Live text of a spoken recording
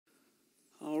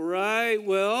right,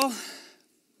 well,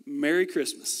 Merry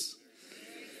Christmas.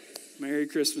 Merry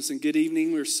Christmas and good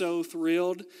evening. We're so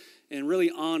thrilled and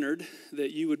really honored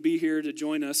that you would be here to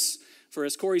join us for,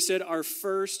 as Corey said, our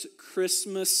first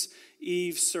Christmas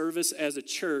Eve service as a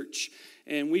church.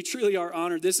 And we truly are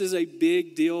honored. This is a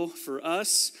big deal for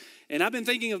us. And I've been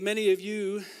thinking of many of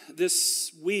you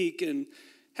this week and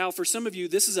how for some of you,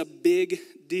 this is a big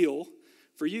deal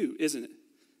for you, isn't it?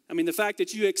 I mean, the fact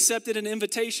that you accepted an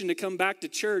invitation to come back to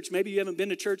church, maybe you haven't been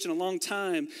to church in a long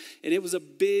time, and it was a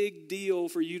big deal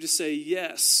for you to say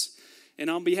yes. And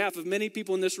on behalf of many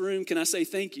people in this room, can I say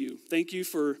thank you? Thank you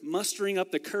for mustering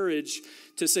up the courage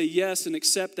to say yes and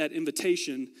accept that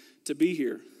invitation to be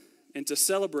here and to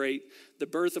celebrate the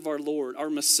birth of our Lord, our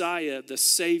Messiah, the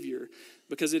Savior,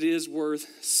 because it is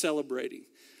worth celebrating.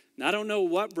 Now, I don't know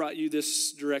what brought you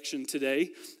this direction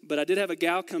today, but I did have a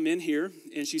gal come in here,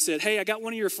 and she said, hey, I got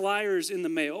one of your flyers in the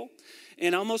mail,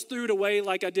 and I almost threw it away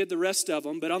like I did the rest of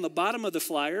them, but on the bottom of the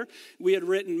flyer, we had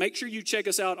written, make sure you check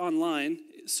us out online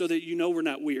so that you know we're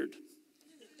not weird.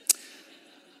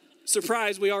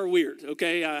 Surprise, we are weird,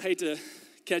 okay? I hate to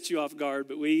catch you off guard,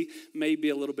 but we may be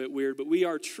a little bit weird, but we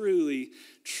are truly,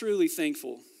 truly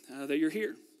thankful that you're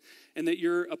here. And that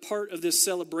you're a part of this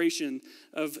celebration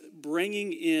of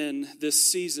bringing in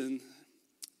this season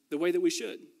the way that we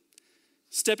should.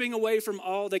 Stepping away from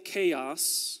all the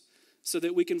chaos so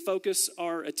that we can focus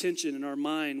our attention and our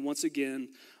mind once again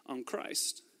on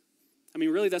Christ. I mean,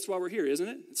 really, that's why we're here, isn't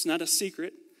it? It's not a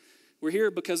secret. We're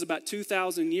here because about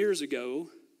 2,000 years ago,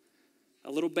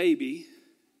 a little baby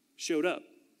showed up.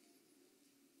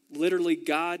 Literally,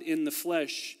 God in the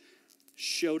flesh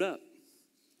showed up.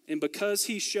 And because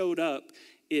he showed up,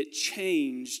 it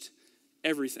changed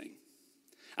everything.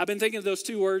 I've been thinking of those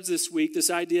two words this week, this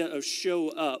idea of show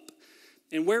up,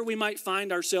 and where we might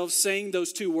find ourselves saying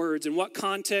those two words, and what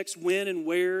context, when and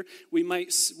where we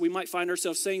might find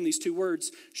ourselves saying these two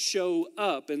words, show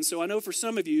up. And so I know for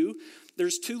some of you,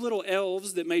 there's two little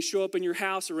elves that may show up in your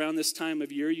house around this time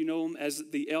of year. You know them as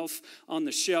the elf on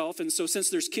the shelf. And so since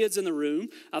there's kids in the room,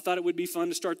 I thought it would be fun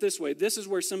to start this way. This is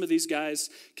where some of these guys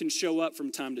can show up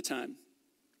from time to time.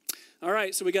 All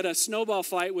right, so we got a snowball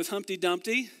fight with Humpty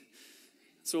Dumpty.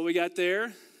 That's what we got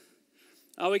there.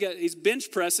 He's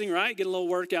bench pressing, right? Get a little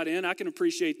workout in. I can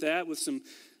appreciate that with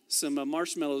some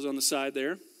marshmallows on the side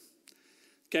there.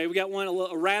 Okay, we got one,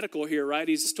 a radical here, right?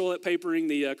 He's toilet papering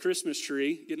the Christmas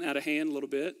tree, getting out of hand a little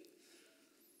bit.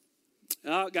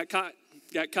 Oh, got caught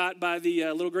by the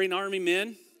little green army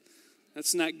men.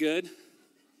 That's not good.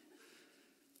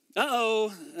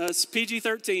 It's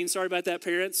PG-13. Sorry about that,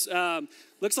 parents.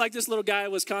 Looks like this little guy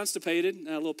was constipated.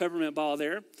 A little peppermint ball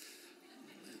there.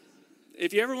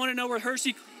 If you ever want to know where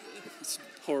Hershey... It's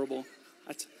horrible.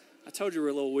 I told you we're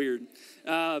a little weird.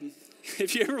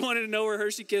 If you ever wanted to know where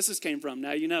Hershey Kisses came from,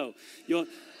 now you know. You'll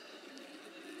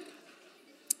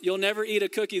never eat a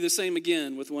cookie the same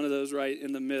again with one of those right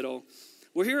in the middle.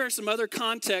 Well, here are some other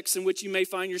contexts in which you may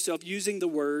find yourself using the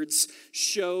words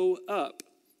show up.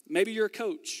 Maybe you're a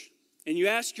coach, and you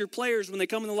ask your players when they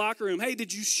come in the locker room, hey,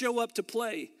 did you show up to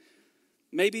play?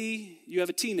 Maybe you have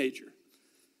a teenager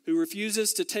who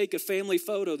refuses to take a family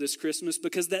photo this Christmas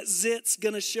because that zit's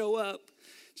going to show up.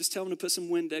 Just tell them to put some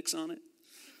Windex on it.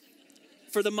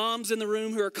 For the moms in the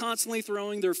room who are constantly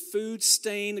throwing their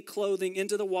food-stained clothing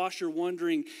into the washer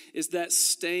wondering, is that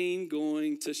stain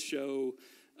going to show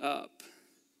up?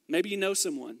 Maybe you know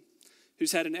someone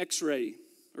who's had an x-ray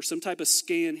or some type of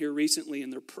scan here recently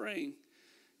and they're praying,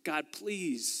 God,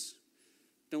 please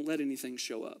don't let anything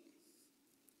show up.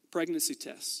 Pregnancy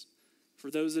tests. For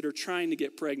those that are trying to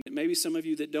get pregnant, maybe some of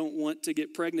you that don't want to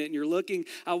get pregnant and you're looking,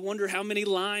 I wonder how many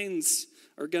lines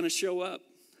are going to show up.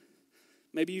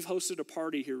 Maybe you've hosted a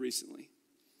party here recently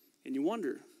and you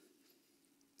wonder,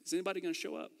 is anybody going to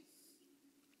show up?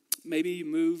 Maybe you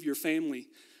move your family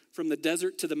from the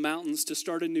desert to the mountains to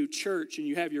start a new church and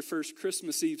you have your first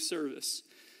Christmas Eve service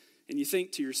and you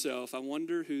think to yourself, I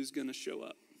wonder who's going to show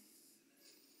up.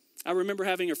 I remember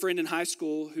having a friend in high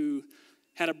school who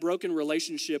had a broken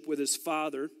relationship with his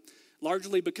father,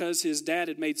 largely because his dad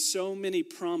had made so many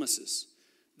promises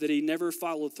that he never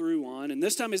followed through on. And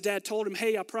this time his dad told him,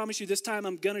 hey, I promise you this time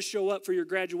I'm going to show up for your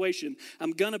graduation.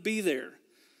 I'm going to be there.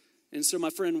 And so my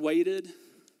friend waited,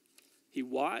 he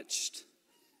watched,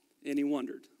 and he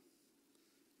wondered,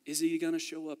 is he going to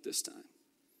show up this time?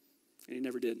 And he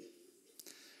never did.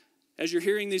 As you're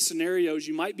hearing these scenarios,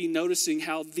 you might be noticing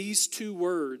how these two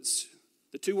words,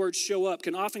 the two words show up,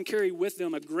 can often carry with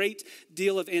them a great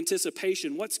deal of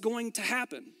anticipation. What's going to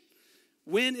happen?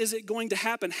 When is it going to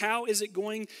happen? How is it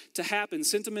going to happen?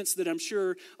 Sentiments that I'm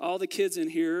sure all the kids in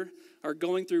here are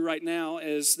going through right now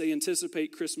as they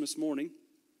anticipate Christmas morning.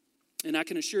 And I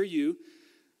can assure you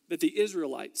that the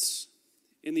Israelites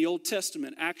in the Old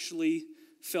Testament actually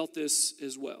felt this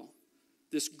as well.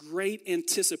 This great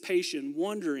anticipation,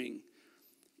 wondering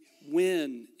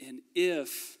when and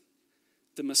if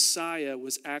the Messiah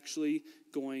was actually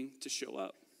going to show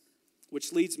up.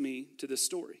 Which leads me to this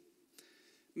story.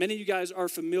 Many of you guys are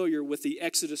familiar with the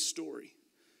Exodus story,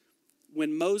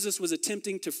 when Moses was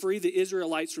attempting to free the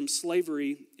Israelites from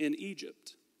slavery in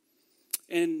Egypt.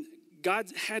 And God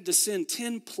had to send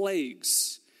 10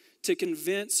 plagues to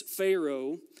convince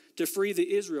Pharaoh to free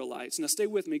the Israelites. Now stay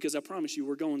with me, because I promise you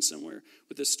we're going somewhere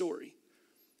with this story.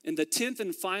 And the 10th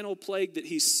and final plague that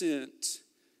he sent,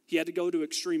 he had to go to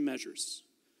extreme measures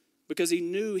because he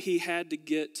knew he had to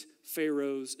get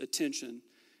Pharaoh's attention.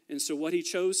 And so what he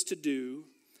chose to do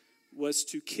was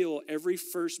to kill every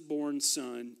firstborn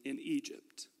son in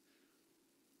Egypt,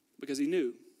 because he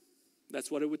knew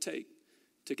that's what it would take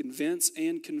to convince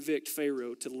and convict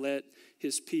Pharaoh to let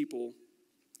his people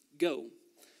go.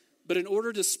 But in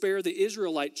order to spare the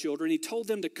Israelite children, he told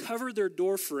them to cover their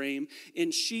doorframe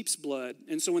in sheep's blood.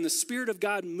 And so when the Spirit of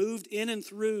God moved in and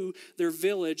through their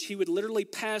village, he would literally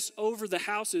pass over the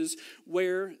houses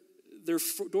where their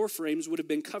doorframes would have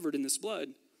been covered in this blood.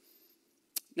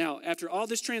 Now, after all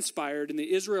this transpired and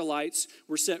the Israelites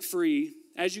were set free,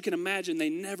 as you can imagine, they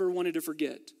never wanted to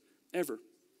forget, ever,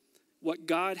 what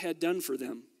God had done for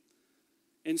them.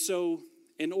 And so,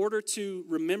 in order to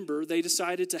remember, they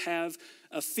decided to have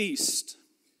a feast.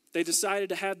 They decided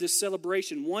to have this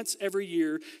celebration once every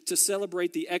year to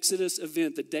celebrate the Exodus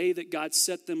event, the day that God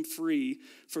set them free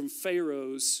from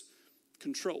Pharaoh's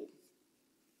control.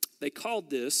 They called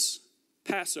this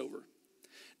Passover.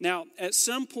 Now, at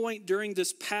some point during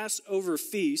this Passover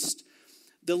feast,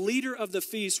 the leader of the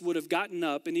feast would have gotten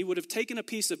up and he would have taken a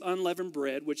piece of unleavened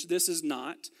bread, which this is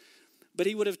not, but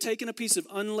he would have taken a piece of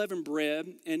unleavened bread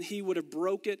and he would have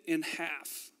broke it in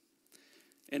half.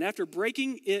 And after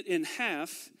breaking it in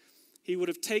half, he would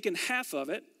have taken half of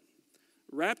it,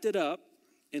 wrapped it up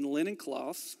in linen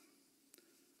cloth,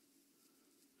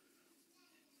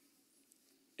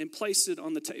 and placed it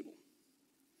on the table.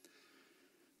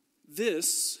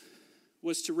 This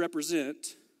was to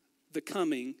represent the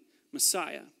coming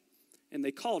Messiah, and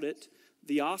they called it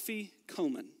the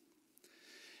Afikomen.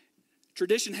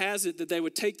 Tradition has it that they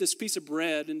would take this piece of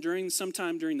bread, and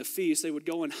sometime during the feast, they would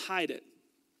go and hide it.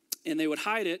 And they would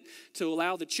hide it to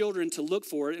allow the children to look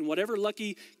for it, and whatever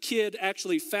lucky kid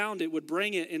actually found it would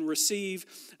bring it and receive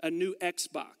a new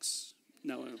Xbox.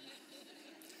 No.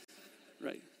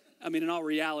 Right. I mean, in all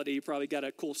reality, you probably got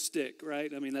a cool stick,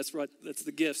 right? I mean, that's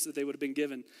the gifts that they would have been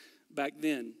given back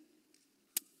then.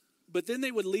 But then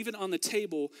they would leave it on the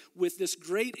table with this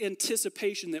great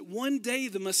anticipation that one day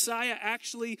the Messiah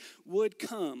actually would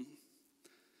come.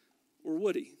 Or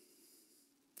would he?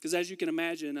 Because as you can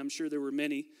imagine, I'm sure there were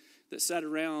many that sat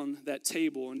around that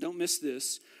table, and don't miss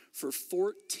this, for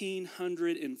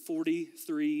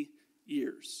 1,443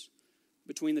 years.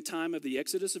 Between the time of the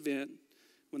Exodus event,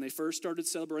 when they first started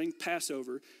celebrating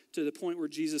Passover, to the point where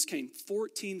Jesus came.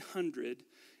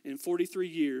 1,443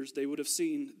 years, they would have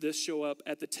seen this show up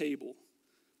at the table,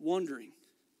 wondering,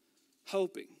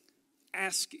 hoping,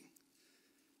 asking,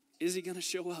 is he going to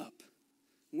show up?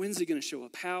 When's he going to show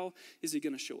up? How is he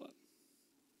going to show up?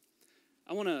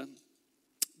 I want to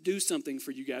do something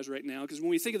for you guys right now, because when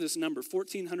we think of this number,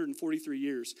 1,443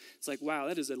 years, it's like, wow,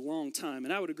 that is a long time.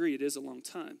 And I would agree it is a long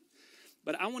time.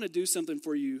 But I want to do something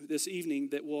for you this evening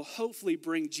that will hopefully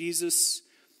bring Jesus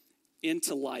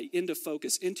into light, into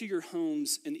focus, into your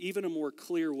homes in even a more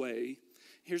clear way.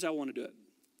 Here's how I want to do it.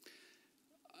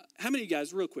 How many of you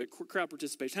guys, real quick, crowd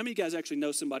participation, how many of you guys actually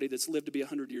know somebody that's lived to be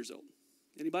 100 years old?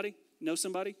 Anybody know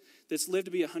somebody that's lived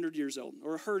to be 100 years old,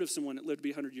 or heard of someone that lived to be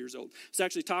 100 years old? I was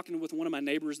actually talking with one of my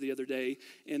neighbors the other day,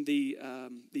 and the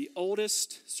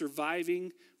oldest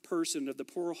surviving person of the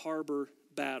Pearl Harbor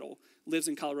battle lives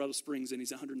in Colorado Springs, and he's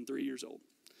 103 years old.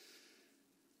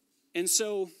 And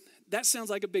so that sounds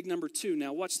like a big number too.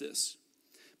 Now watch this.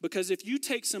 Because if you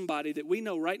take somebody that we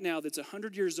know right now that's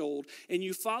 100 years old, and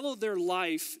you follow their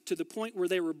life to the point where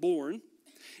they were born,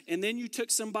 and then you took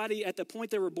somebody at the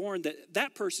point they were born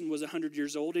that person was 100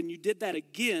 years old, and you did that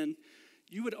again,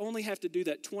 you would only have to do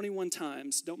that 21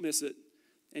 times, don't miss it,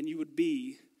 and you would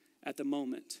be at the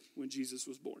moment when Jesus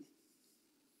was born.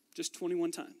 Just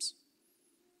 21 times.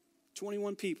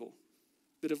 21 people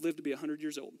that have lived to be 100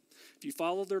 years old. If you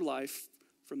follow their life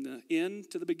from the end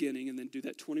to the beginning and then do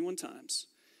that 21 times,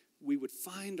 we would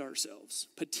find ourselves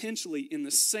potentially in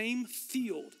the same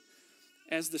field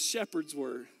as the shepherds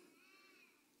were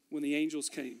when the angels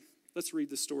came. Let's read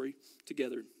the story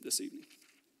together this evening.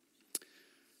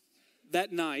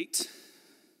 That night,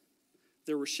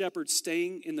 there were shepherds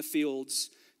staying in the fields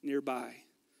nearby,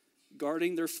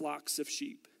 guarding their flocks of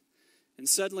sheep. And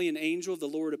suddenly an angel of the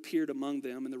Lord appeared among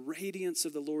them, and the radiance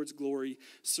of the Lord's glory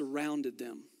surrounded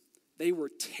them. They were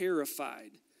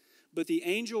terrified. But the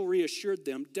angel reassured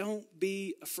them. "Don't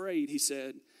be afraid," he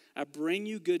said. "I bring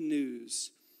you good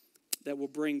news that will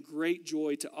bring great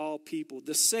joy to all people.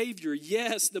 The Savior,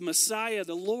 yes, the Messiah,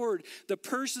 the Lord, the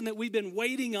person that we've been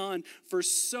waiting on for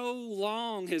so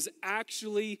long has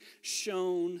actually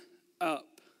shown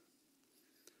up.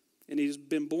 And he's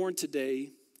been born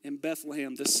today in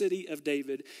Bethlehem, the city of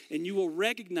David. And you will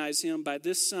recognize him by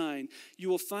this sign. You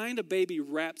will find a baby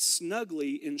wrapped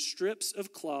snugly in strips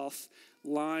of cloth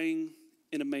lying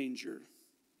in a manger."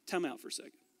 Time out for a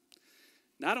second.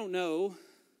 Now, I don't know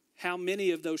how many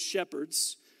of those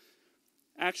shepherds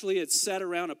actually had sat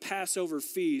around a Passover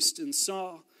feast and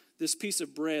saw this piece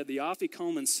of bread, the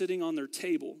afikomen, sitting on their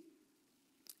table.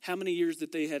 How many years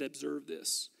that they had observed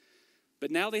this? But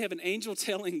now they have an angel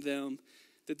telling them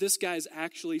that this guy's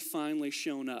actually finally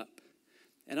shown up.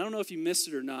 And I don't know if you missed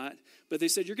it or not, but they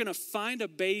said, you're going to find a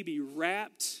baby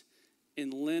wrapped in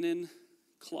linen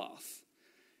cloth.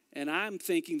 And I'm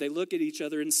thinking they look at each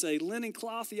other and say, linen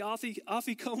cloth, the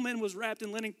afikomen was wrapped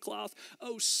in linen cloth.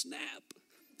 Oh, snap.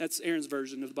 That's Aaron's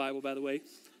version of the Bible, by the way.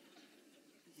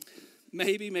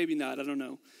 Maybe, maybe not. I don't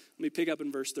know. Let me pick up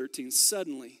in verse 13.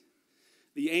 Suddenly,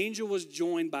 the angel was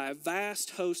joined by a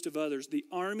vast host of others, the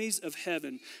armies of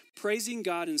heaven, praising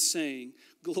God and saying,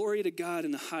 "Glory to God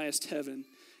in the highest heaven,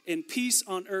 and peace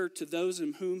on earth to those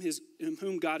in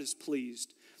whom God is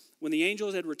pleased." When the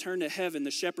angels had returned to heaven,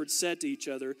 the shepherds said to each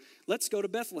other, "Let's go to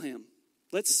Bethlehem.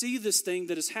 Let's see this thing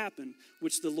that has happened,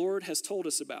 which the Lord has told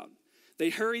us about." They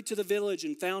hurried to the village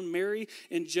and found Mary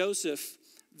and Joseph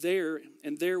there,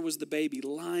 and there was the baby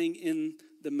lying in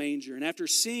the manger. And after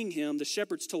seeing him, the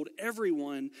shepherds told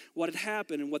everyone what had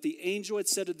happened and what the angel had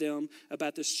said to them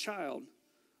about this child.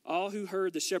 All who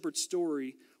heard the shepherd's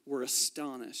story were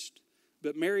astonished.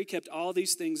 But Mary kept all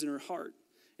these things in her heart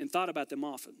and thought about them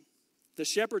often. The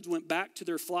shepherds went back to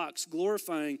their flocks,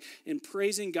 glorifying and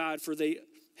praising God for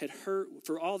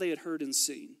all they had heard and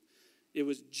seen. It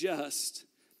was just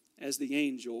as the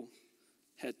angel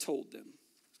had told them.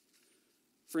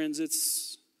 Friends,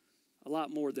 it's a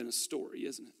lot more than a story,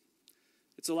 isn't it?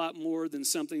 It's a lot more than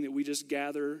something that we just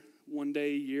gather one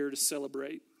day a year to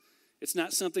celebrate. It's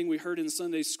not something we heard in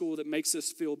Sunday school that makes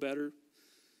us feel better.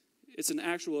 It's an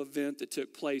actual event that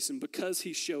took place, and because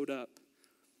he showed up,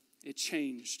 it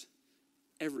changed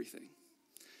everything.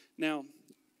 Now,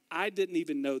 I didn't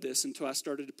even know this until I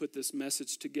started to put this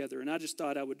message together, and I just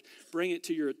thought I would bring it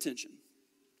to your attention.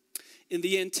 In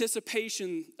the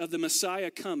anticipation of the Messiah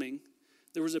coming,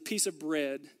 there was a piece of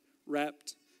bread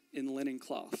wrapped in linen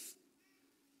cloth.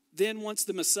 Then once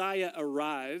the Messiah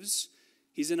arrives,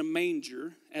 he's in a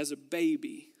manger as a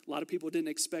baby. A lot of people didn't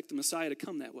expect the Messiah to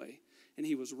come that way, and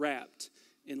he was wrapped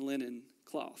in linen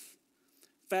cloth.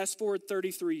 Fast forward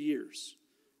 33 years.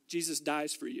 Jesus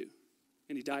dies for you,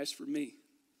 and he dies for me.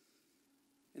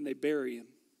 And they bury him,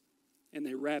 and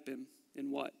they wrap him in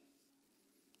what?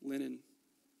 Linen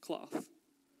cloth.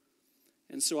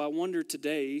 And so I wonder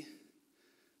today,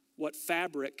 what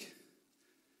fabric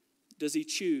does he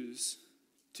choose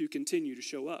to continue to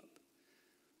show up?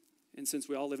 And since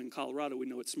we all live in Colorado, we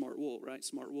know it's smart wool, right?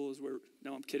 Smart wool is where,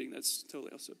 no, I'm kidding. That's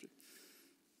totally off subject.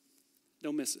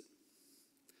 Don't miss it.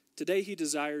 Today, he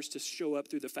desires to show up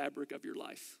through the fabric of your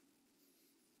life.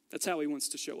 That's how he wants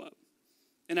to show up.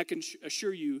 And I can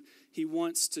assure you, he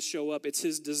wants to show up. It's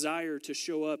his desire to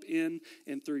show up in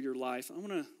and through your life. I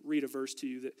want to read a verse to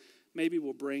you that maybe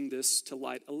will bring this to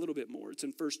light a little bit more. It's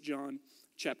in 1 John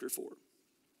chapter 4.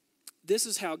 This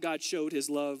is how God showed his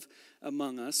love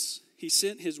among us. He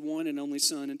sent his one and only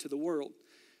Son into the world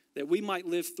that we might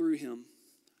live through him.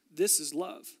 This is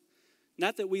love.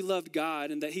 Not that we loved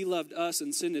God and that he loved us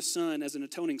and sent his Son as an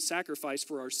atoning sacrifice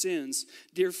for our sins.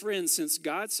 Dear friends, since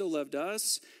God so loved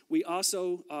us, we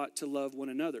also ought to love one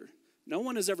another. No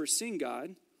one has ever seen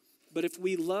God, but if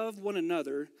we love one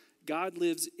another, God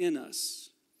lives in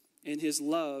us, and his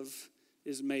love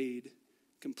is made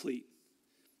complete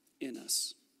in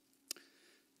us.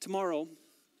 Tomorrow,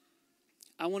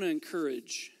 I want to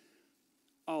encourage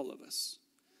all of us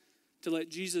to let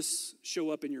Jesus show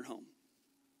up in your home.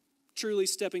 Truly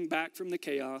stepping back from the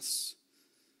chaos,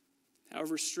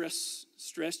 however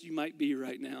stressed you might be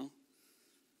right now.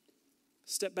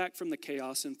 Step back from the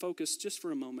chaos and focus just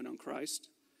for a moment on Christ.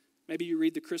 Maybe you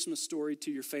read the Christmas story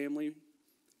to your family,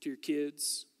 to your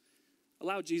kids.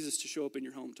 Allow Jesus to show up in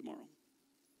your home tomorrow.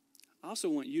 I also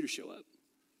want you to show up.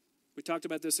 We talked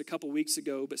about this a couple weeks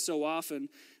ago, but so often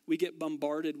we get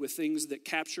bombarded with things that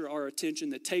capture our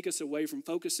attention, that take us away from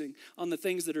focusing on the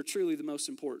things that are truly the most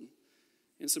important.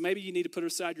 And so maybe you need to put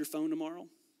aside your phone tomorrow.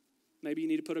 Maybe you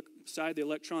need to put aside the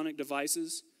electronic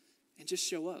devices and just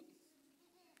show up.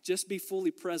 Just be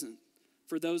fully present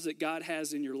for those that God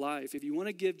has in your life. If you want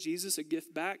to give Jesus a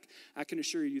gift back, I can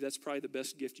assure you that's probably the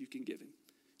best gift you can give him.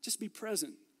 Just be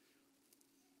present.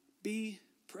 Be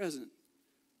present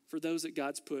for those that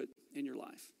God's put in your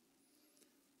life.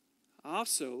 I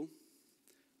also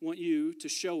want you to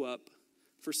show up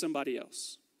for somebody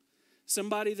else.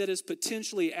 Somebody that is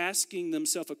potentially asking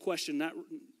themselves a question, not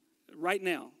right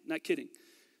now, not kidding.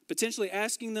 Potentially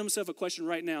asking themselves a question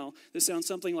right now that sounds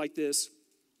something like this.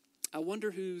 I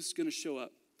wonder who's going to show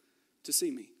up to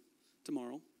see me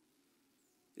tomorrow.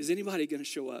 Is anybody going to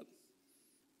show up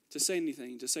to say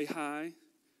anything, to say hi?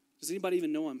 Does anybody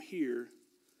even know I'm here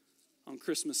on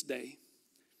Christmas Day?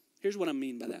 Here's what I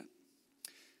mean by that.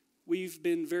 We've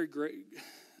been very great.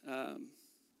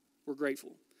 We're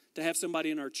grateful to have somebody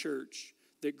in our church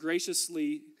that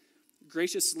graciously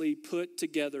put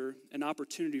together an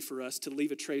opportunity for us to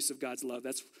leave a trace of God's love.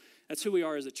 That's who we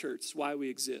are as a church. It's why we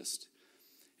exist.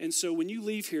 And so when you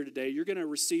leave here today, you're going to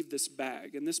receive this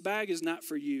bag. And this bag is not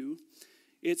for you.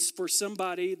 It's for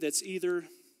somebody that's either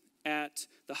at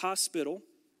the hospital,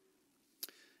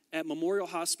 at Memorial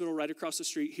Hospital right across the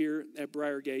street here at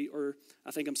Briargate, or I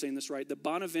think I'm saying this right, the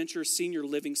Bonaventure Senior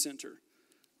Living Center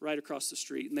right across the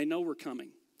street. And they know we're coming.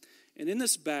 And in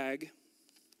this bag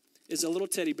is a little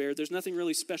teddy bear. There's nothing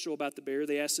really special about the bear.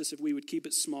 They asked us if we would keep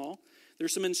it small.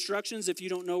 There's some instructions if you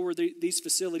don't know where these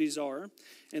facilities are.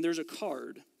 And there's a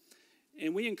card.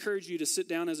 And we encourage you to sit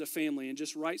down as a family and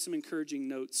just write some encouraging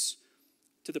notes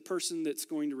to the person that's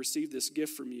going to receive this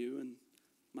gift from you. And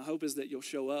my hope is that you'll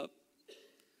show up.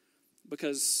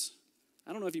 Because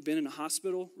I don't know if you've been in a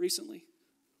hospital recently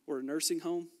or a nursing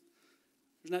home.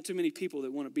 There's not too many people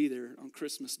that want to be there on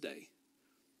Christmas Day.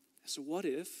 So what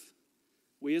if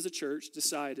we as a church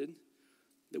decided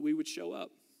that we would show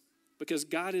up? Because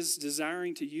God is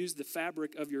desiring to use the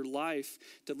fabric of your life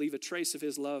to leave a trace of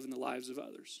his love in the lives of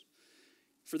others.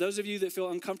 For those of you that feel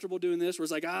uncomfortable doing this, where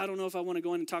it's like, I don't know if I want to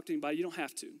go in and talk to anybody, you don't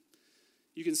have to.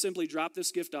 You can simply drop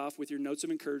this gift off with your notes of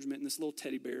encouragement and this little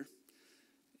teddy bear,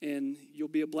 and you'll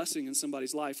be a blessing in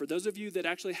somebody's life. For those of you that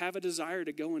actually have a desire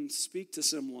to go and speak to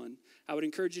someone, I would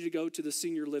encourage you to go to the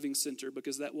Senior Living Center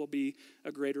because that will be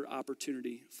a greater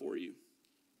opportunity for you.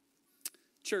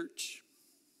 Church,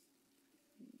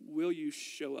 will you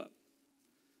show up?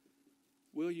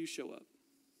 Will you show up?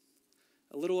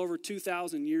 A little over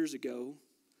 2,000 years ago,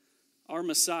 our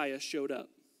Messiah showed up.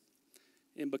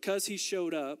 And because he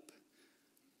showed up,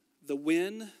 the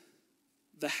when,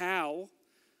 the how,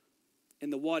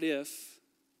 and the what if,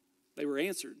 they were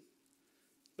answered.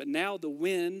 But now the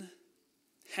when,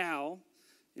 how,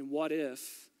 and what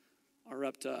if are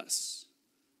up to us.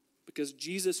 Because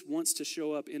Jesus wants to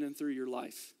show up in and through your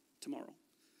life tomorrow.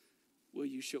 Will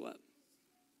you show up?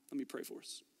 Let me pray for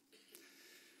us.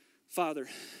 Father,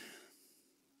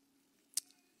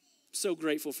 so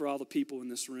grateful for all the people in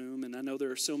this room. And I know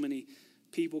there are so many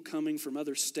people coming from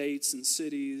other states and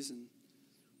cities and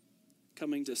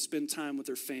coming to spend time with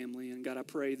their family. And God, I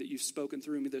pray that you've spoken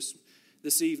through me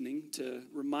this evening to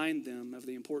remind them of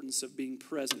the importance of being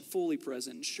present, fully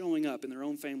present, and showing up in their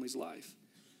own family's life.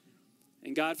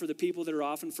 And God, for the people that are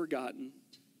often forgotten,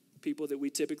 people that we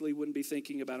typically wouldn't be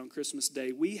thinking about on Christmas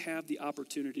Day, we have the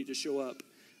opportunity to show up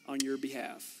on your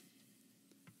behalf.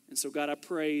 And so, God, I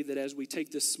pray that as we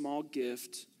take this small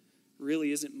gift,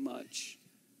 really isn't much,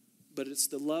 but it's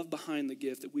the love behind the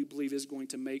gift that we believe is going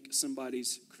to make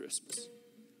somebody's Christmas.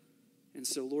 And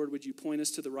so, Lord, would you point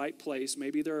us to the right place?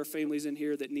 Maybe there are families in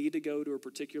here that need to go to a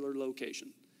particular location.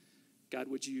 God,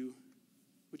 would you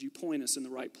point us in the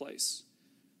right place?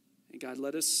 And God,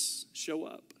 let us show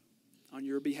up on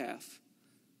your behalf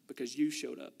because you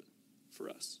showed up for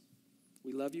us.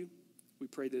 We love you. We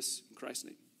pray this in Christ's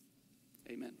name.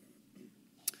 Amen.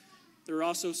 There are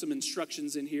also some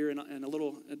instructions in here and a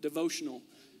little devotional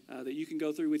that you can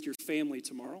go through with your family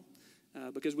tomorrow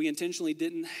because we intentionally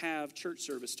didn't have church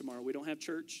service tomorrow. We don't have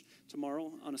church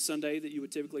tomorrow on a Sunday that you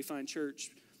would typically find church,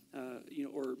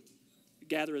 or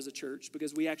gather as a church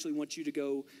because we actually want you to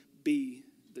go be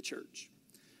the church.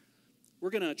 We're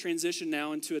going to transition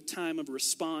now into a time of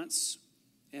response,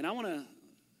 and I want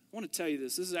to tell you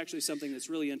this. This is actually something that's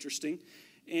really interesting.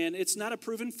 And it's not a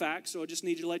proven fact, so I just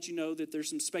need to let you know that there's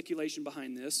some speculation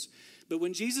behind this. But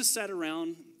when Jesus sat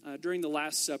around during the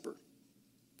Last Supper,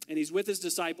 and he's with his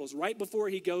disciples, right before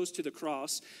he goes to the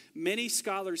cross, many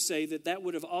scholars say that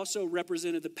would have also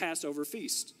represented the Passover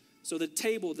feast So the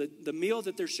table, the meal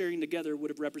that they're sharing together would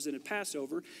have represented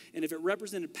Passover. And if it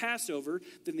represented Passover,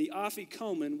 then the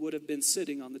afikomen would have been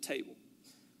sitting on the table.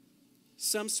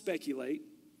 Some speculate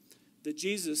that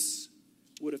Jesus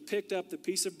would have picked up the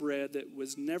piece of bread that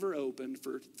was never opened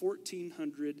for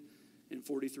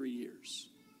 1,443 years.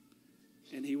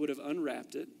 And he would have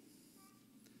unwrapped it.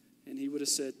 And he would have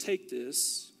said, "Take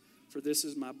this, for this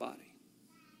is my body,"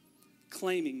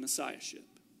 claiming messiahship.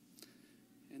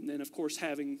 And then, of course,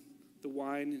 having the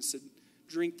wine and said,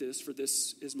 "Drink this, for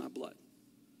this is my blood."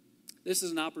 This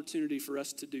is an opportunity for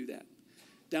us to do that.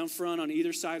 Down front on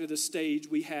either side of the stage,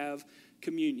 we have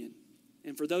communion.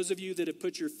 And for those of you that have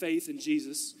put your faith in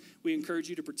Jesus, we encourage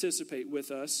you to participate with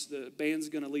us. The band's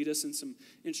going to lead us in some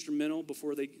instrumental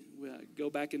before they go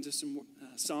back into some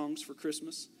songs for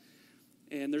Christmas.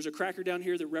 And there's a cracker down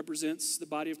here that represents the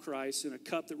body of Christ and a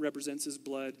cup that represents his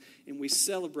blood. And we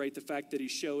celebrate the fact that he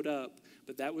showed up.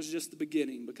 But that was just the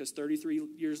beginning, because 33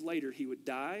 years later, he would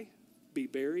die, be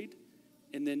buried,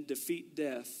 and then defeat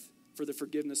death for the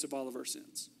forgiveness of all of our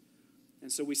sins.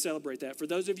 And so we celebrate that. For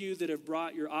those of you that have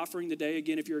brought your offering today,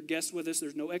 again, if you're a guest with us,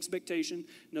 there's no expectation,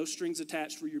 no strings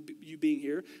attached for you being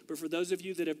here. But for those of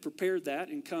you that have prepared that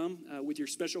and come with your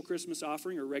special Christmas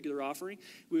offering or regular offering,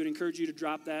 we would encourage you to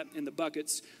drop that in the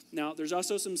buckets. Now, there's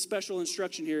also some special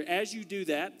instruction here. As you do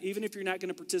that, even if you're not going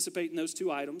to participate in those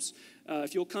two items,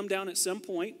 if you'll come down at some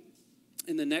point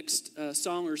in the next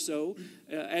song or so,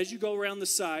 as you go around the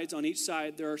sides, on each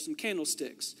side, there are some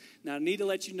candlesticks. Now, I need to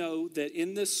let you know that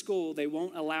in this school, they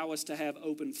won't allow us to have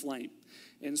open flame.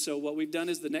 And so what we've done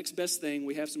is the next best thing.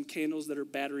 We have some candles that are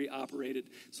battery operated.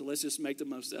 So let's just make the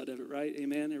most out of it, right?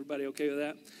 Amen? Everybody okay with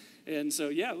that? And so,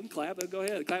 yeah, we can clap. Go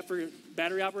ahead. Clap for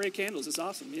battery operated candles. It's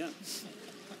awesome, yeah.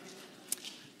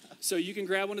 So you can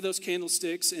grab one of those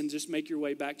candlesticks and just make your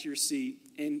way back to your seat.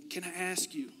 And can I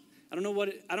ask you, I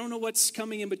don't know what's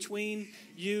coming in between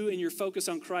you and your focus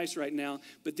on Christ right now,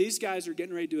 but these guys are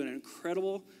getting ready to do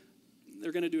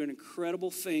they're going to do an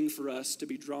incredible thing for us to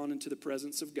be drawn into the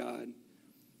presence of God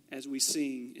as we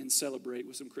sing and celebrate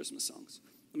with some Christmas songs.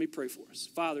 Let me pray for us.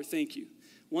 Father, thank you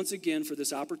once again for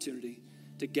this opportunity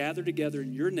to gather together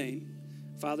in your name.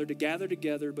 Father, to gather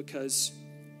together because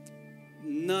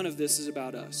none of this is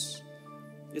about us.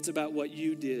 It's about what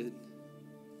you did.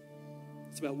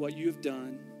 It's about what you have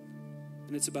done.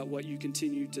 And it's about what you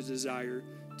continue to desire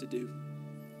to do.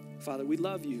 Father, we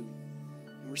love you.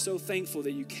 And we're so thankful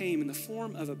that you came in the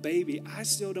form of a baby. I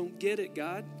still don't get it,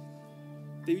 God.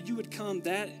 That you would come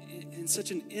that in such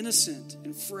an innocent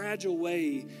and fragile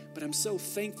way. But I'm so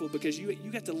thankful because you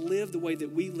got to live the way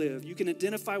that we live. You can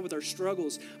identify with our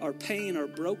struggles, our pain, our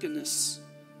brokenness.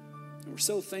 And we're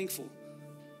so thankful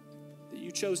that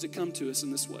you chose to come to us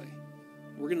in this way.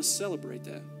 We're going to celebrate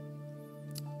that.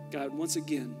 God, once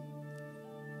again,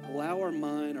 allow our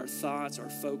mind, our thoughts, our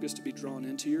focus to be drawn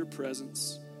into your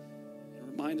presence. And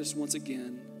remind us once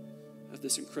again of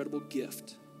this incredible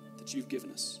gift that you've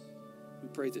given us. We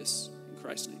pray this in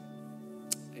Christ's name.